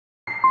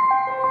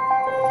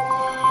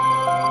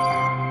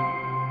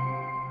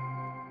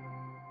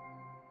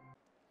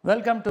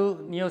Welcome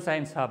to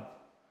Neuroscience Hub.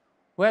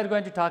 We are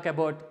going to talk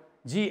about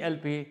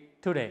GLP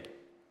today.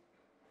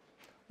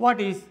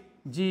 What is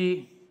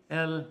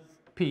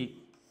GLP?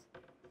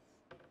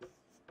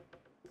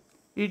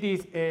 It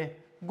is a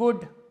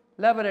good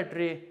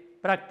laboratory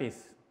practice.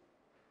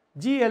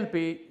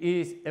 GLP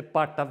is a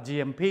part of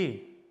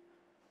GMP.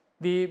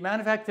 The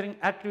manufacturing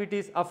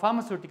activities of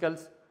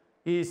pharmaceuticals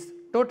is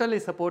totally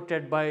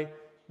supported by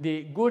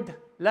the good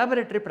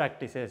laboratory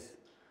practices.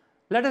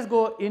 Let us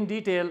go in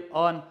detail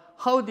on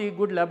how the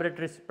good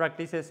laboratory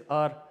practices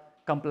are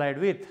complied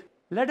with.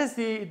 Let us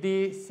see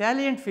the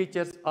salient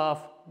features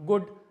of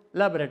good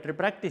laboratory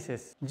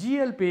practices.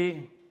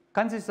 GLP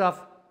consists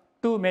of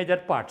two major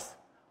parts.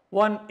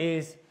 One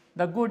is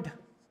the good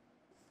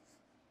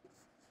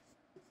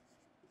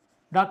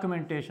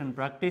documentation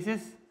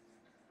practices,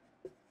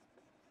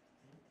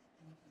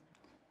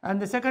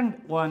 and the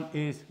second one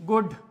is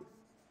good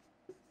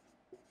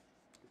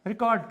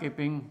record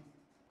keeping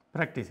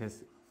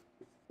practices.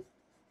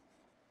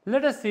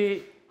 Let us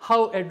see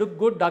how a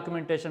good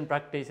documentation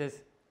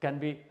practices can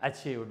be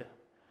achieved.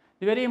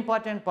 The very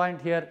important point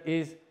here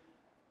is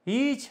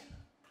each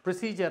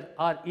procedure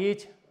or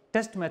each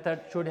test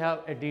method should have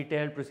a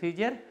detailed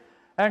procedure,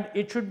 and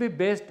it should be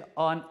based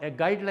on a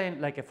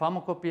guideline like a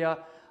pharmacopoeia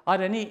or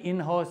any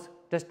in-house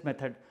test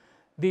method.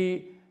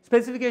 The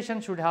specification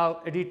should have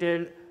a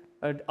detailed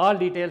all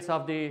details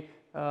of the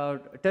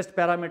test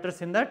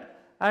parameters in that,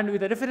 and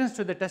with a reference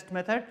to the test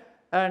method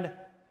and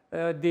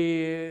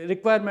the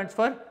requirements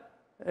for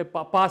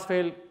pass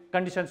fail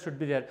conditions should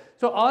be there.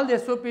 So, all the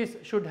SOPs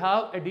should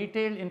have a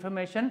detailed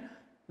information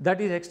that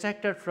is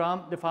extracted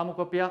from the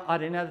pharmacopoeia or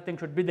any other thing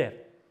should be there.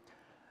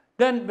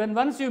 Then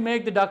once you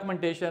make the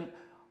documentation,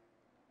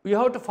 you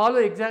have to follow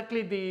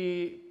exactly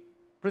the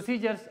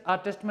procedures or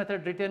test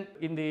method written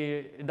in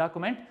the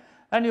document,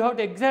 and you have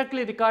to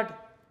exactly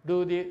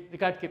do the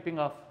record keeping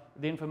of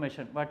the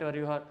information whatever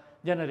you are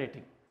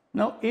generating.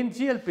 Now, in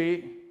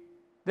GLP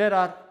there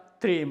are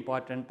three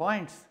important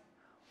points.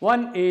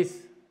 One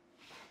is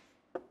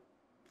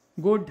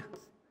good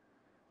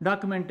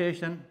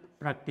documentation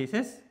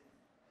practices.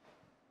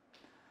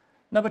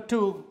 Number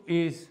two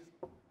is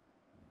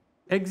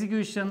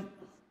execution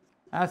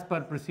as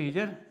per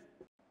procedure.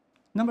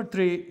 Number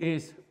three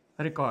is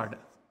record.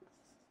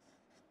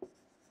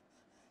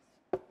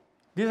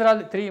 These are all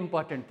the three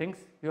important things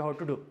you have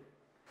to do.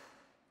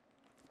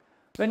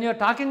 When you are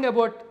talking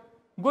about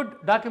good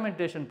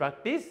documentation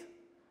practice,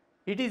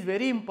 it is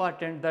very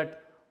important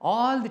that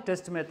all the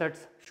test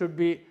methods should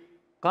be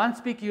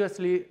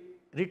conspicuously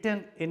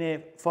written in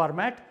a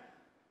format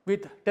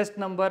with test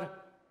number,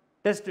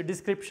 test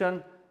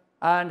description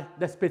and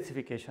the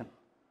specification,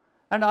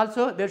 and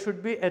also there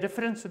should be a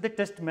reference to the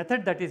test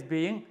method that is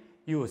being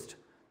used.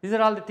 These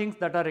are all the things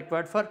that are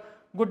required for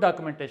good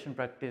documentation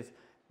practice.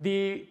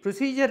 The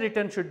procedure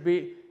written should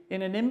be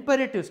in an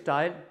imperative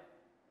style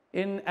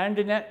and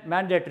in a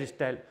mandatory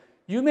style.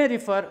 You may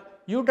refer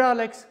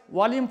Hydraulics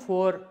Volume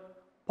 4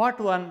 Part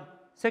 1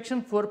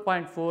 Section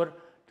 4.4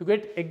 to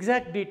get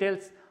exact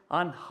details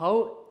on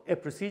how a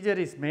procedure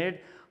is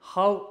made,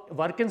 how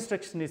work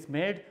instruction is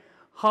made,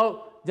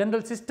 how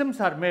general systems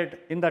are made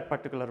in that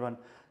particular one.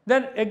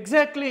 Then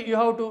exactly you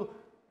have to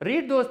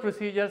read those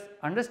procedures,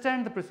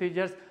 understand the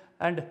procedures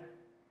and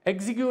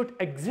execute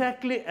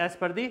exactly as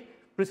per the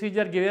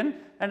procedure given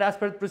and as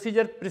per the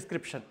procedure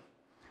prescription.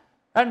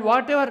 And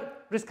whatever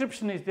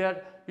prescription is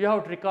there, you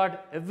have to record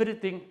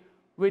everything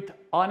with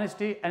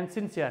honesty and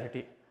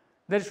sincerity.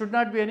 There should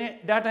not be any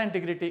data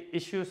integrity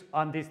issues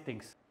on these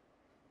things.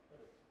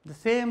 The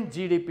same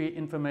GDP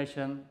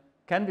information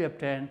can be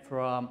obtained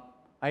from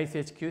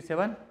ICH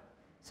Q7,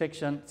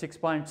 Section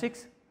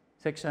 6.6,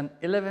 Section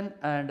 11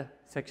 and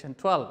Section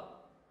 12.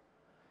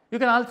 You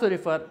can also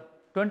refer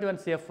 21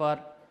 CFR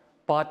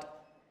Part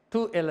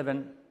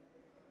 211,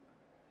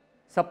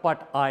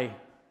 Subpart I,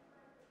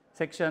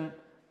 Section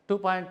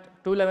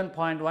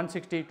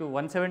 211.160 to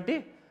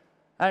 170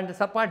 and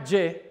Subpart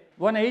J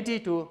 180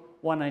 to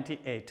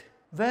 198.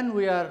 When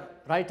we are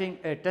writing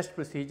a test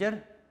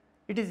procedure,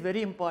 it is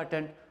very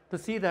important to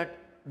see that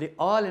the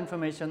all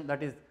information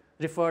that is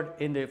referred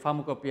in the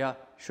pharmacopoeia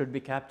should be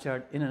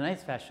captured in a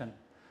nice fashion.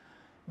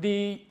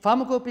 The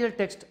pharmacopoeial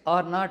text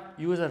are not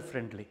user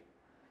friendly.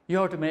 You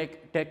have to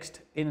make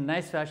text in a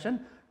nice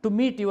fashion to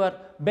meet your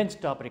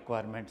benchtop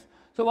requirements.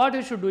 So, what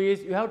you should do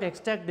is you have to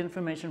extract the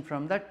information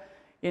from that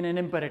in an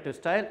imperative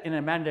style, in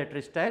a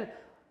mandatory style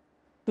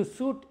to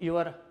suit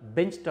your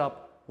benchtop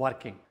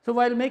working. So,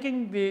 while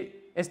making the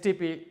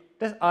STP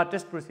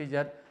test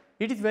procedure,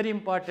 it is very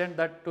important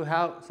that to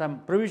have some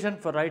provision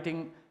for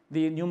writing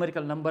the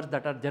numerical numbers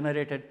that are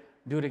generated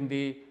during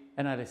the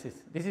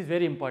analysis. This is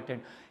very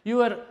important.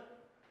 Your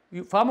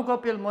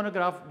pharmacopoeial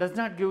monograph does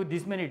not give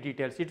this many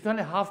details. It is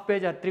only half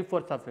page or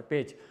 3/4 of a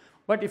page.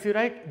 But if you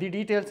write the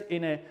details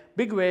in a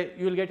big way,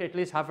 you will get at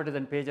least half a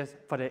dozen pages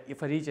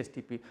for each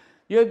STP.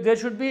 There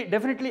should be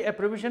definitely a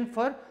provision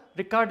for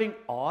recording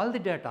all the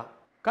data.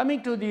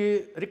 Coming to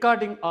the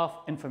recording of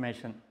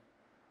information.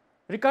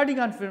 Recording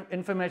of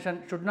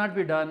information should not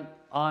be done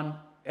on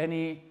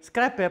any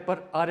scrap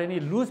paper or any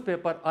loose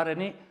paper or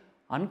any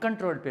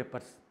uncontrolled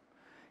papers.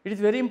 It is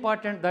very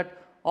important that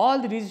all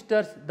the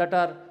registers that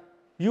are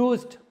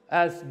used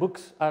as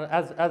books or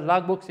as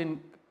log books in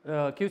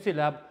QC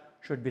lab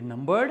should be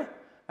numbered,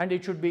 and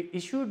it should be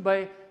issued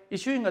by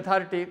issuing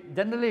authority.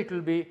 Generally it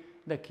will be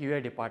the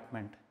QA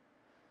department.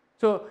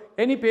 So,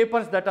 any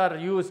papers that are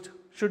used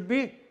should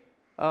be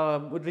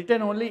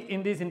written only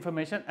in this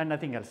information and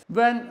nothing else.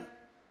 When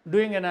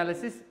doing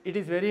analysis, it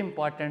is very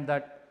important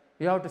that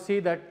you have to see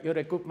that your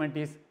equipment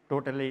is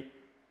totally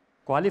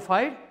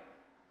qualified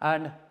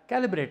and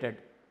calibrated.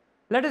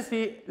 Let us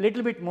see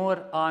little bit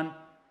more on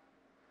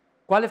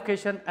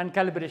qualification and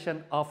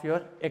calibration of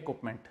your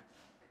equipment.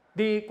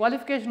 The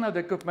qualification of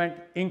the equipment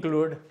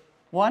include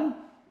 1.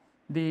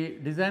 The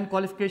design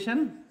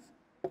qualification,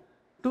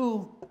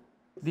 2.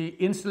 The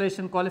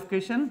installation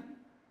qualification,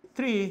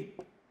 3.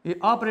 The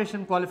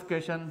operation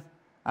qualification,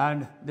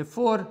 and the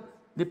 4.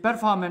 The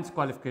performance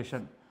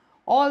qualification.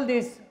 All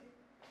these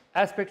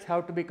aspects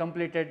have to be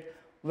completed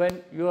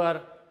when you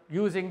are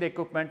using the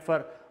equipment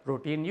for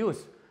routine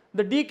use.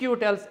 The DQ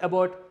tells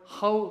about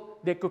how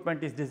the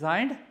equipment is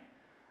designed,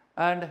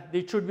 and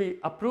it should be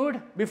approved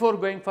before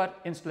going for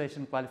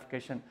installation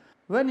qualification.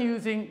 When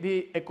using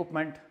the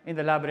equipment in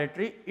the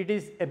laboratory, it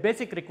is a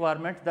basic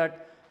requirement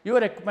that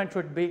your equipment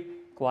should be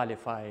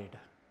qualified.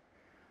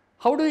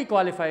 How do we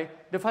qualify?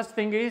 The first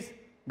thing is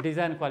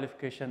design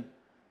qualification.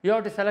 You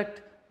have to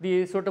select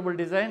the suitable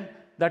design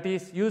that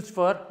is used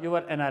for your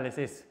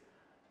analysis.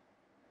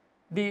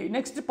 The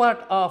next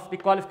part of the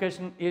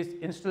qualification is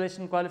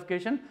installation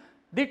qualification.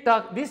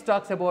 This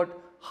talks about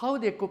how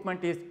the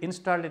equipment is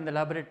installed in the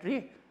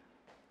laboratory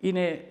in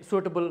a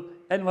suitable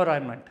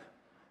environment.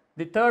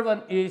 The third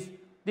one is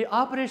the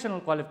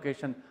operational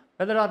qualification,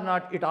 whether or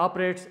not it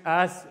operates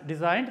as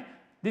designed.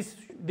 This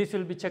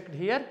will be checked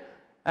here,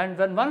 and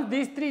when once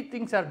these three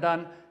things are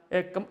done,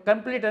 a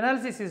complete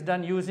analysis is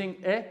done using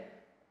a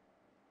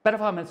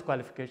performance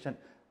qualification.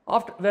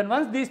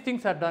 Once these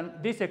things are done,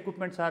 these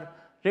equipments are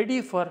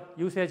ready for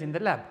usage in the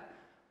lab.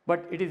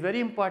 But it is very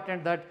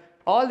important that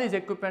all these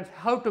equipments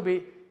have to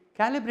be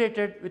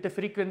calibrated with a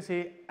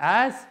frequency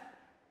as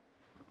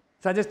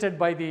suggested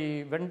by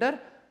the vendor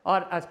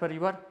or as per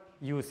your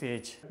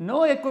usage.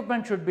 No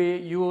equipment should be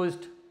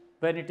used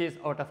when it is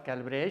out of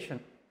calibration.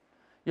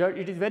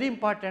 It is very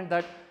important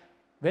that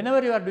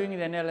whenever you are doing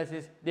the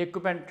analysis, the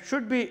equipment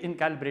should be in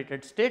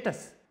calibrated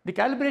status. The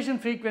calibration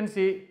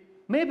frequency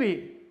may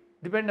be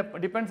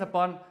depends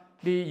upon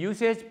the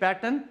usage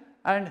pattern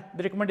and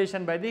the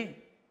recommendation by the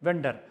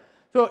vendor.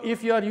 So,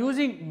 if you are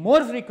using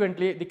more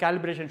frequently, the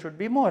calibration should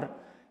be more.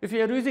 If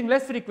you are using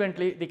less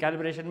frequently, the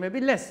calibration may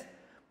be less.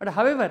 But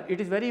however, it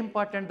is very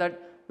important that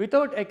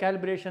without a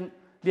calibration,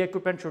 the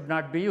equipment should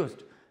not be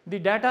used. The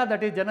data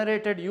that is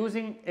generated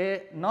using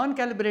a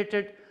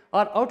non-calibrated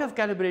or out of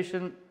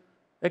calibration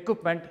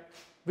equipment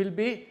will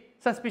be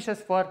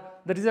suspicious for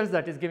the results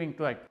that is giving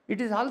to it.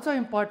 It is also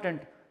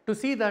important to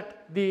see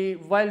that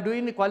while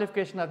doing the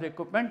qualification of the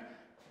equipment,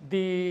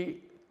 the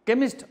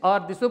chemist or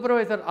the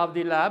supervisor of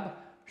the lab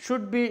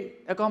should be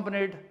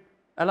accompanied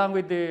along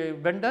with the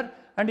vendor,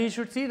 and he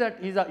should see that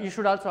he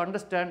should also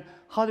understand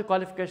how the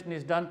qualification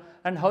is done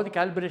and how the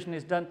calibration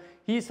is done.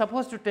 He is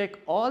supposed to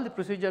take all the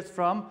procedures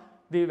from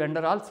the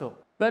vendor also.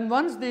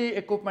 Once the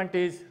equipment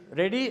is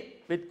ready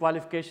with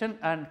qualification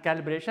and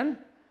calibration,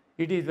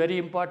 it is very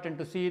important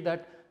to see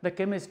that the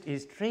chemist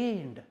is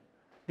trained.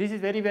 This is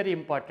very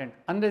important.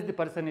 Unless the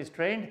person is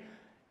trained,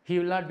 he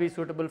will not be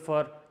suitable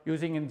for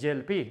using in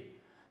GLP.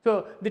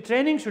 So, the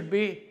training should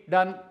be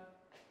done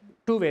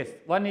two ways.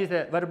 One is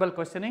a verbal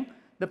questioning.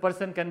 The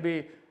person can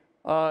be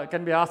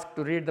asked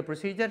to read the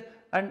procedure,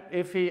 and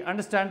if he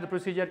understands the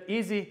procedure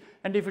easy,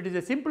 and if it is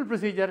a simple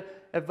procedure,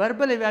 a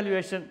verbal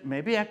evaluation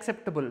may be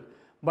acceptable.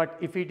 But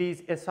if it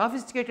is a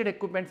sophisticated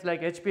equipment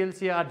like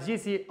HPLC or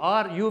GC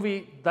or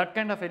UV, that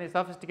kind of any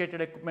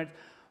sophisticated equipment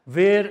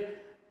where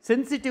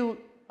sensitive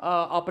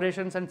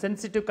operations and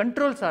sensitive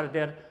controls are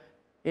there,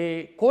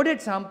 a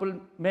coded sample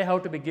may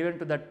have to be given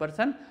to that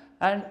person,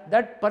 and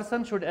that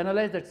person should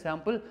analyze that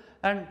sample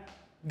and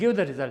give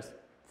the results.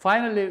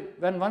 Finally,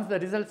 once the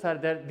results are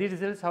there, these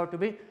results have to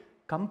be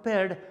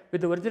compared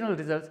with the original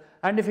results,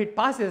 and if it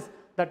passes,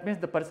 that means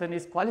the person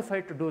is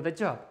qualified to do the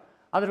job.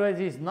 Otherwise,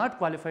 he is not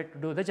qualified to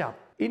do the job.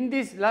 In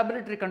these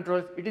laboratory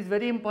controls, it is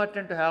very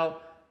important to have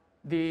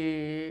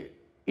the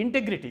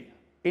integrity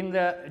in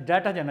the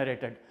data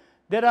generated.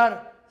 There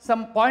are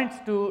some points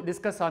to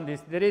discuss on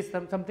this. There is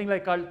something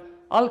like called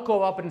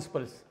Kuppa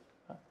principles.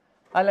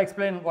 I will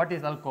explain what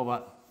is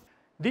Kuppa.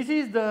 This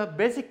is the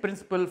basic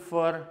principle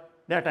for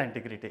data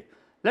integrity.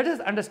 Let us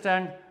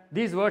understand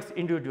these words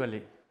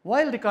individually.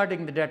 While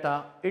recording the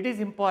data, it is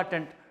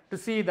important to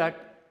see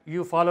that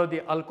you follow the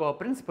Kuppa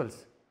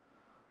principles.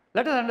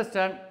 Let us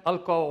understand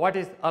Kuppa. What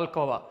is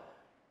Kuppa?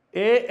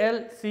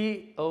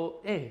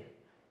 ALCOA.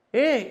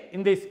 A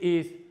in this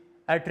is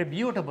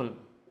attributable.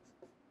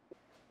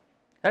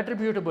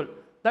 Attributable,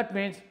 that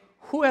means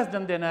who has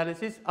done the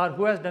analysis or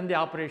who has done the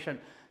operation.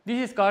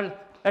 This is called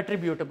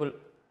attributable.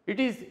 It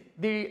is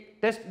the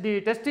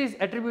test is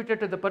attributed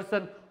to the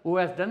person who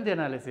has done the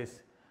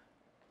analysis.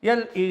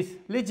 L is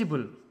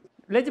legible.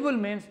 Legible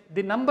means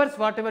the numbers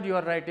whatever you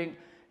are writing,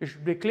 it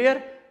should be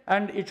clear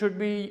and it should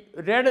be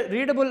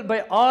readable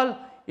by all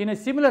in a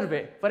similar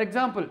way. For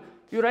example,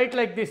 you write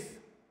like this,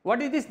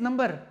 what is this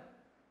number?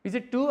 Is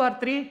it 2 or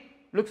 3?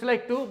 Looks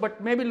like 2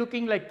 but maybe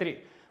looking like 3,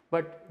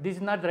 but this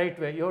is not the right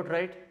way. You have to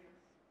write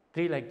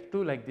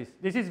 2 like this.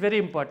 This is very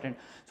important.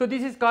 So,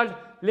 this is called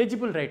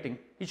legible writing.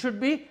 It should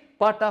be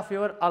part of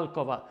your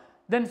alcova.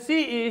 Then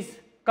C is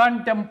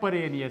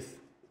contemporaneous.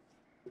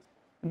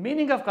 The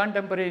meaning of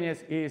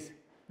contemporaneous is,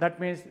 that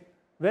means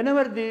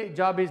whenever the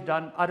job is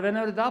done or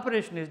whenever the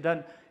operation is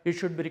done, it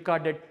should be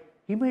recorded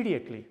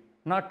immediately,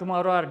 not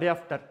tomorrow or day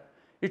after.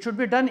 It should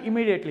be done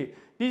immediately.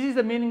 This is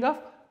the meaning of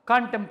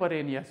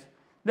contemporaneous.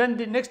 Then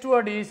the next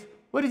word is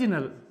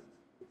original.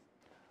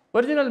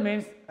 Original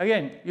means,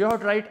 again you have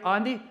to write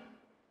on the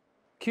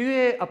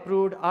QA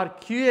approved or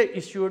QA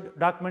issued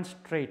document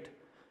straight.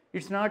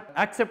 It is not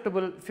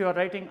acceptable if you are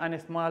writing on a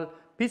small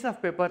piece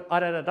of paper or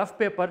a rough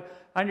paper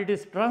and it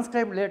is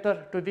transcribed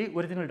later to the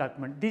original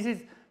document. This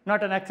is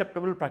not an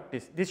acceptable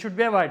practice. This should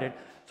be avoided.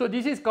 So,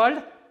 this is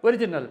called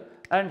original,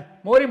 and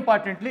more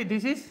importantly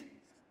this is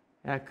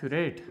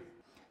accurate.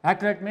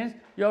 Accurate means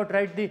you have to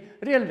write the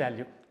real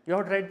value. You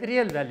have to write the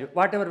real value.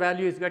 Whatever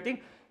value is getting,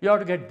 you have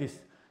to get this.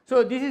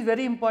 So, this is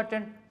very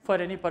important for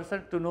any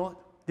person to know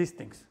these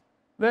things.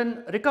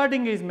 When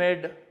recording is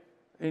made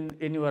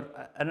in your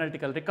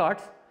analytical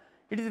records,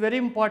 it is very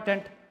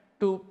important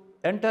to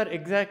enter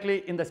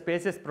exactly in the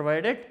spaces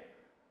provided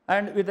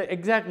and with the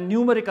exact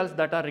numericals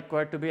that are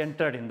required to be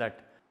entered in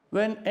that.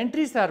 When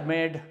entries are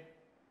made,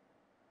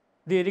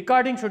 the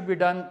recording should be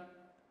done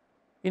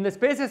in the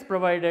spaces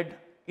provided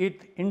with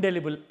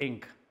indelible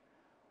ink.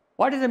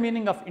 What is the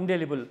meaning of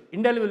indelible?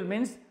 Indelible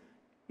means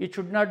it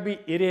should not be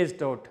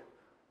erased out.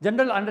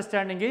 General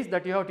understanding is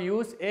that you have to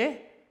use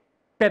a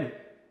pen.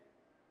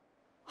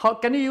 How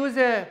can you use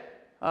a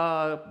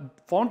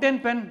fountain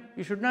pen?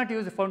 You should not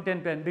use a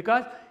fountain pen,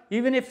 because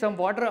even if some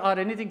water or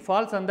anything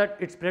falls on that,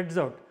 it spreads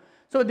out.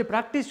 So, the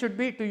practice should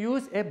be to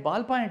use a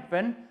ballpoint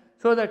pen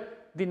so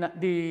that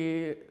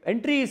the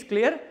entry is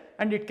clear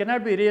and it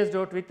cannot be erased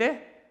out with a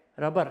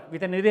rubber,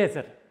 with an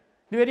eraser.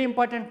 The very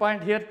important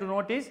point here to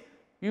note is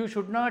you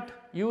should not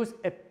use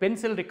a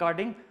pencil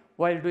recording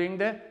while doing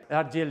the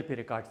GLP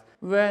records.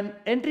 When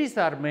entries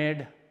are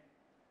made,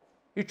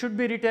 it should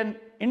be written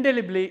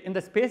indelibly in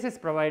the spaces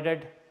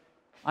provided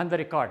on the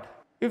record.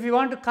 If you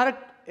want to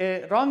correct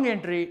a wrong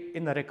entry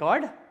in the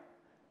record,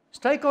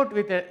 strike out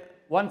with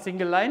one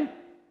single line,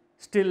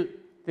 still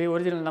the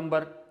original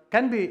number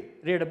can be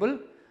readable,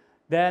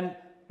 then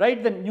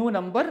write the new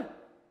number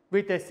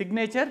with a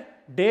signature,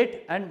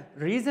 date and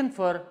reason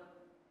for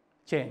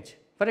change.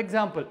 For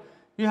example,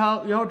 you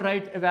have to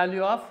write a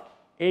value of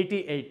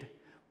 88,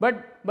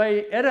 but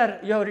by error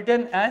you have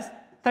written as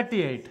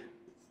 38.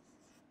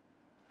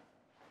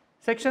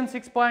 Section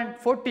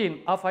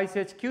 6.14 of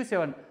NSH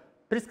Q7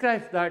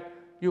 prescribes that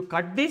you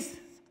cut this,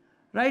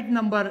 write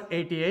number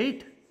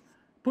 88,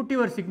 put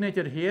your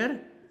signature here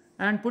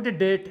and put a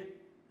date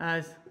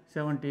as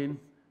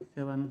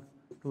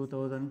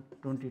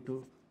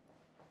 17/7/2022,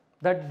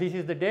 that this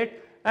is the date,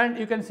 and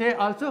you can say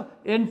also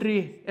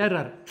entry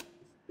error,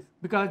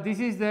 because this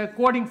is the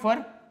coding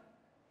for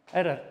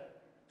error.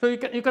 So, you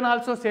can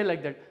also say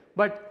like that,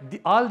 but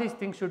all these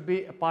things should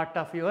be a part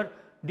of your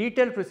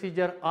detailed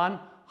procedure on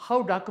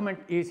how document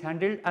is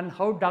handled and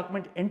how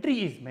document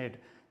entry is made.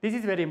 This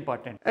is very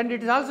important, and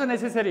it is also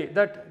necessary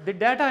that the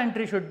data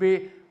entry should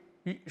be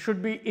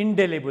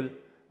indelible.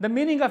 The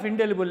meaning of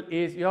indelible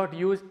is you have to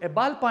use a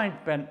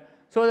ballpoint pen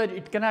so that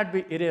it cannot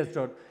be erased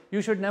out.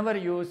 You should never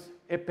use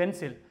a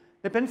pencil.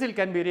 The pencil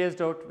can be erased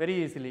out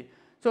very easily.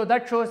 So,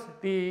 that shows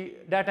the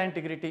data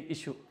integrity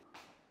issue.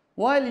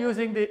 While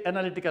using the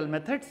analytical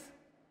methods,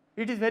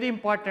 it is very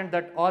important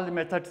that all the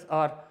methods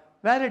are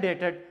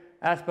validated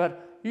as per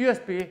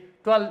USP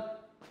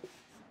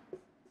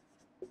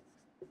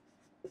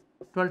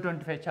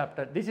 1225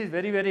 chapter. This is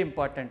very, very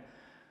important.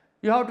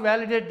 You have to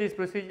validate this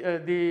procedure,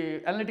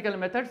 the analytical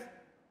methods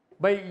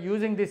by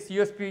using this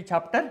USP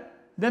chapter,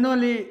 then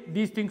only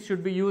these things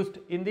should be used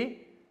in the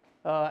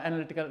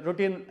analytical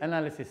routine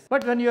analysis.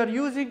 But when you are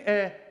using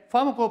a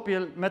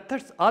pharmacopoeial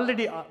methods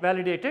already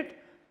validated,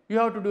 you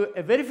have to do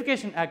a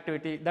verification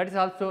activity, that is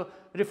also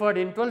referred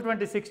in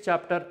 1226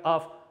 chapter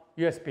of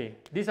USP.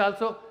 This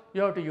also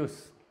you have to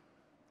use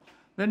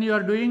when you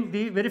are doing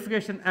the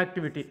verification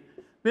activity.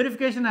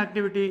 Verification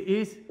activity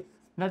is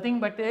nothing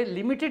but a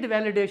limited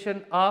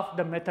validation of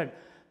the method,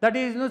 that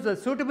is the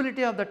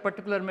suitability of that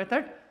particular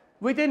method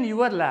within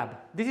your lab.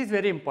 This is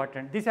very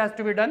important. This has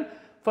to be done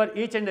for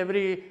each and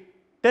every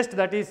test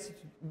that is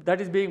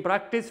being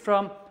practiced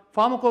from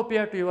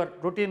pharmacopoeia to your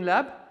routine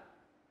lab.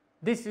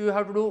 This you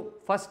have to do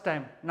first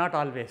time, not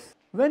always.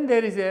 When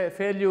there is a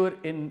failure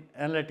in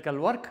analytical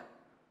work,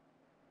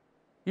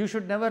 you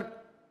should never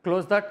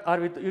close that, or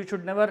you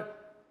should never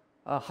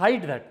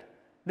hide that.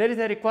 There is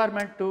a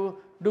requirement to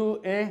do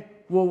a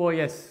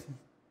OOS.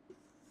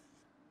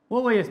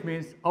 OIS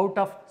means out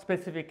of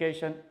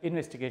specification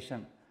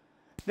investigation.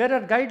 There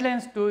are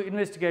guidelines to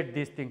investigate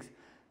these things.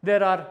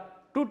 There are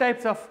two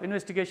types of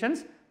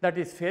investigations, that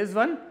is phase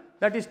 1,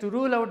 that is to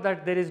rule out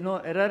that there is no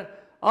error,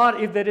 or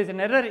if there is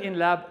an error in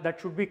lab, that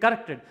should be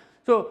corrected.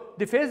 So,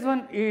 the phase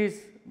 1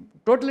 is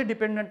totally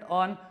dependent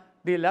on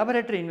the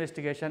laboratory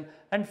investigation,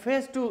 and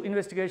phase 2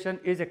 investigation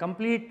is a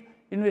complete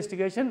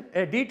investigation,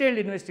 a detailed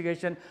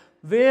investigation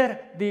where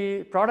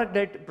the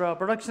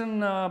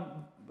production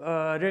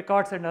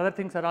records and other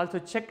things are also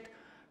checked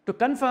to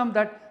confirm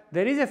that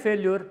there is a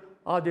failure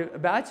of the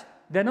batch,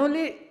 then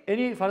only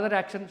any further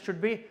action should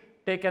be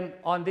taken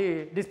on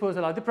the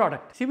disposal of the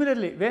product.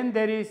 Similarly, when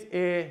there is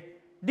a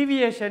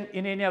deviation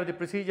in any of the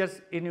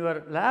procedures in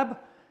your lab,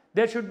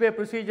 there should be a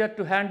procedure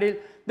to handle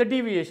the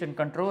deviation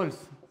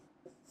controls,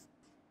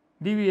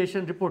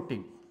 deviation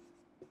reporting.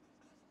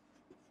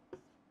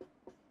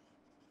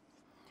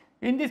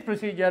 In this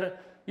procedure,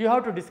 you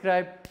have to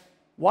describe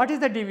what is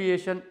the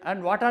deviation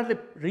and what are the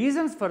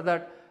reasons for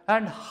that,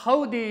 and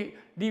how the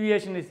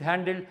deviation is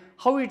handled,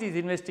 how it is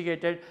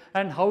investigated,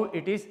 and how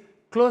it is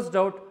closed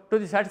out to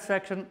the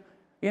satisfaction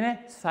in a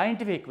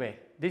scientific way.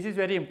 This is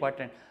very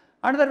important.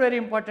 Another very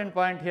important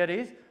point here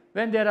is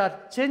when there are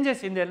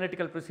changes in the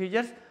analytical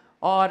procedures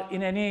or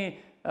in any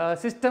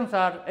systems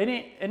or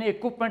any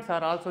equipments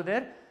are also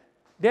there,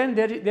 then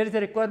there is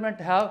a requirement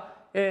to have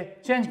a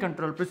change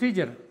control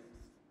procedure.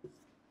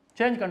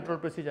 Change control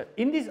procedure.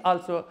 In this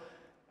also,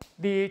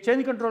 the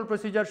change control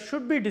procedure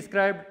should be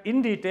described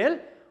in detail.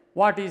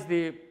 What is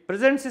the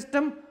present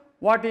system,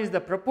 what is the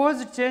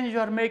proposed change you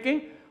are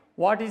making,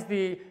 what is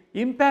the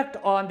impact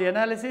on the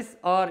analysis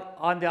or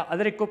on the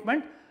other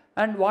equipment,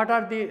 and what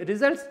are the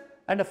results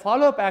and a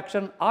follow up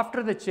action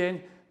after the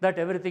change, that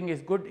everything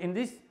is good in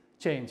this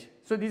change.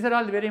 So, these are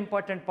all very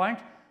important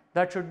points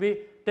that should be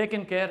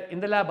taken care in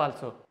the lab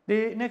also.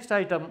 The next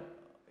item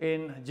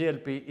in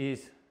GLP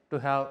is to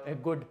have a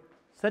good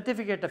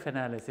certificate of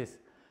analysis.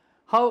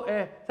 How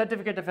a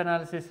certificate of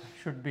analysis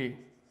should be?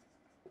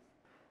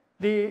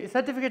 The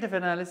certificate of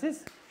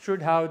analysis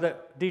should have the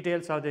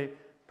details of the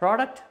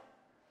product.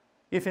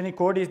 If any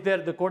code is there,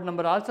 the code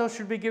number also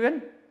should be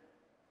given.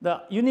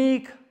 The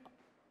unique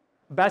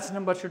batch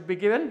number should be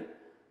given.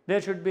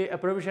 There should be a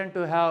provision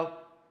to have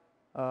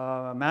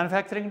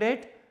manufacturing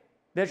date.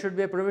 There should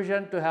be a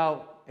provision to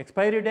have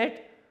expiry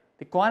date,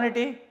 the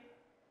quantity,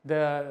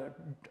 the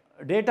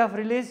date of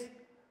release,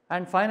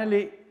 and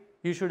finally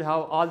you should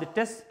have all the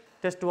tests,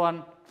 test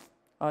 1,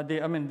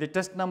 the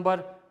test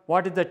number,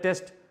 what is the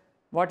test,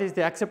 what is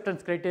the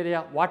acceptance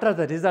criteria, what are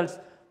the results.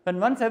 When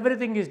once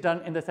everything is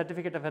done in the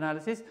certificate of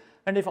analysis,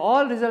 and if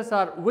all results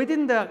are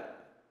within the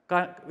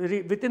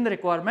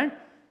requirement,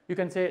 you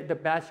can say the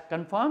batch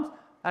conforms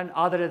and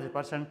authorized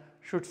person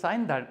should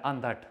sign that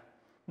on that.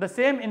 The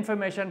same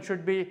information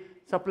should be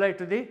supplied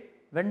to the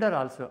vendor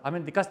also,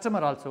 the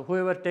customer also,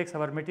 whoever takes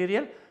our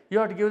material, you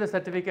have to give the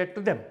certificate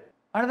to them.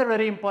 Another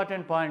very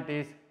important point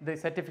is the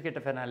certificate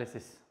of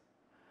analysis.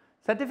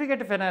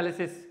 Certificate of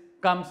analysis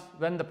comes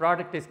when the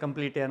product is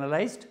completely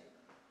analyzed,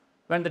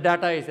 when the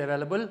data is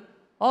available,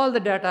 all the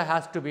data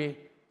has to be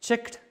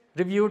checked,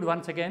 reviewed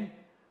once again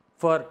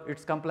for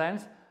its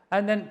compliance,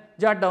 and then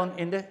jot down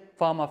in the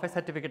form of a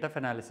certificate of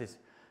analysis.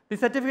 The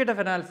certificate of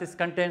analysis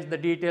contains the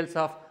details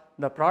of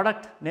the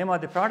product, name of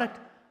the product,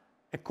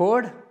 a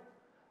code,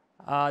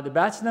 the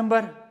batch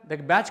number, the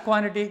batch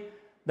quantity,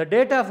 the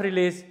date of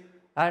release,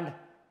 and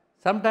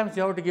sometimes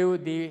you have to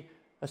give the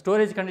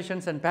storage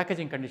conditions and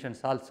packaging conditions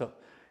also.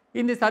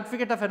 In the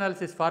certificate of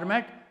analysis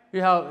format,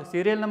 you have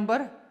serial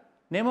number,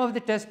 name of the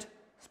test,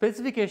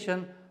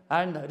 specification,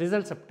 and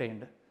results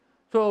obtained.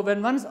 So,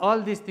 when once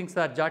all these things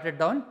are jotted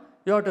down,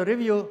 you have to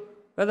review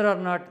whether or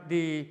not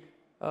the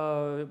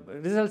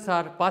results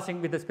are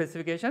passing with the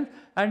specifications,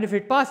 and if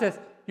it passes,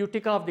 you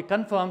tick off the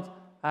confirms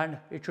and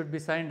it should be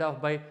signed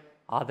off by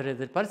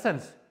authorized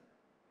persons.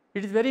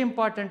 It is very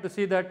important to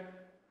see that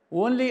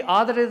only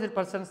authorized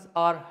persons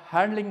are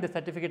handling the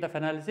certificate of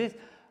analysis,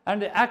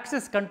 and the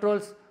access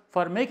controls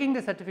for making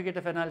the certificate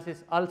of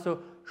analysis also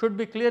should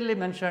be clearly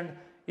mentioned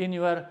in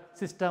your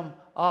system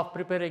of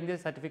preparing the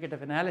certificate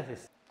of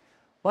analysis.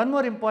 One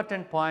more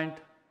important point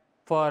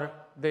for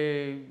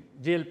the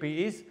GLP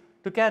is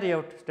to carry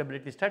out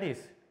stability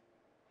studies.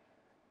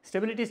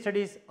 Stability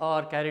studies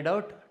are carried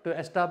out to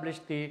establish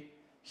the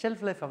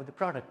shelf life of the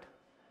product.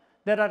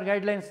 There are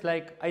guidelines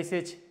like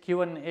NSH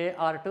Q1A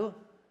R2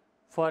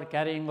 for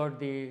carrying out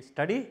the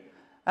study,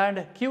 and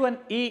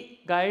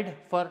Q1E guide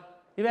for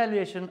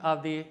evaluation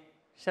of the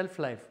shelf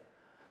life.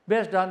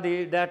 Based on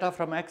the data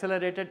from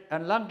accelerated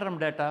and long term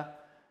data,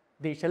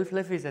 the shelf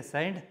life is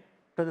assigned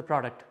to the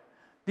product.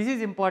 This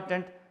is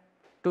important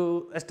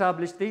to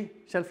establish the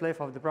shelf life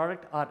of the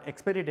product or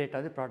expiry date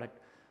of the product.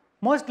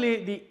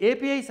 Mostly the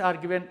APIs are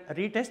given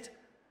retest,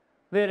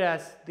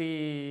 whereas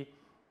the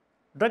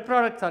drug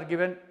products are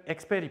given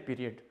expiry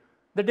period.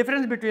 The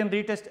difference between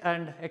retest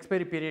and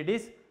expiry period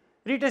is,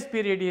 retest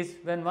period is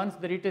when once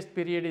the retest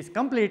period is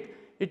complete,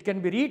 it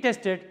can be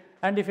retested,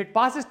 and if it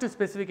passes to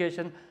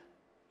specification,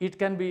 it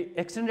can be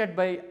extended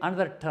by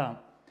another term.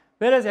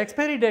 Whereas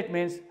expiry date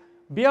means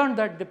Beyond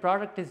that, the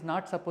product is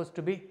not supposed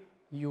to be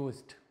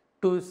used.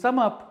 To sum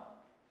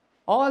up,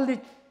 all the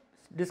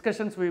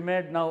discussions we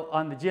made now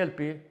on the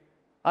GLP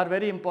are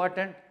very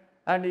important,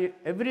 and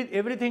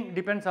everything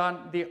depends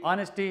on the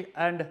honesty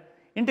and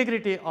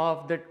integrity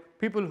of the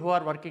people who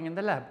are working in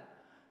the lab,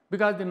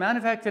 because the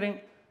manufacturing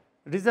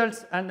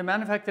results and the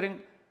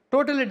manufacturing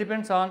totally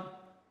depends on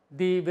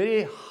the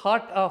very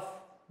heart of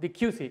the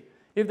QC.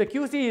 If the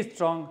QC is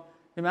strong,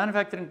 the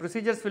manufacturing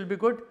procedures will be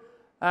good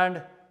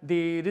and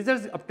the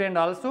results obtained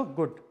also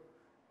good.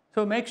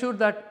 So, make sure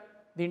that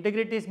the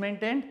integrity is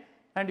maintained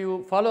and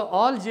you follow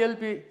all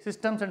GLP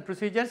systems and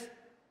procedures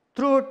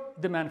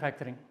throughout the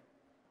manufacturing.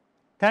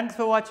 Thanks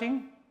for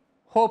watching.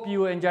 Hope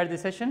you enjoyed the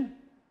session.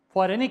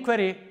 For any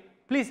query,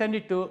 please send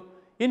it to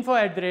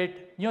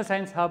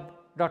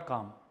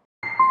info@neosciencehub.com.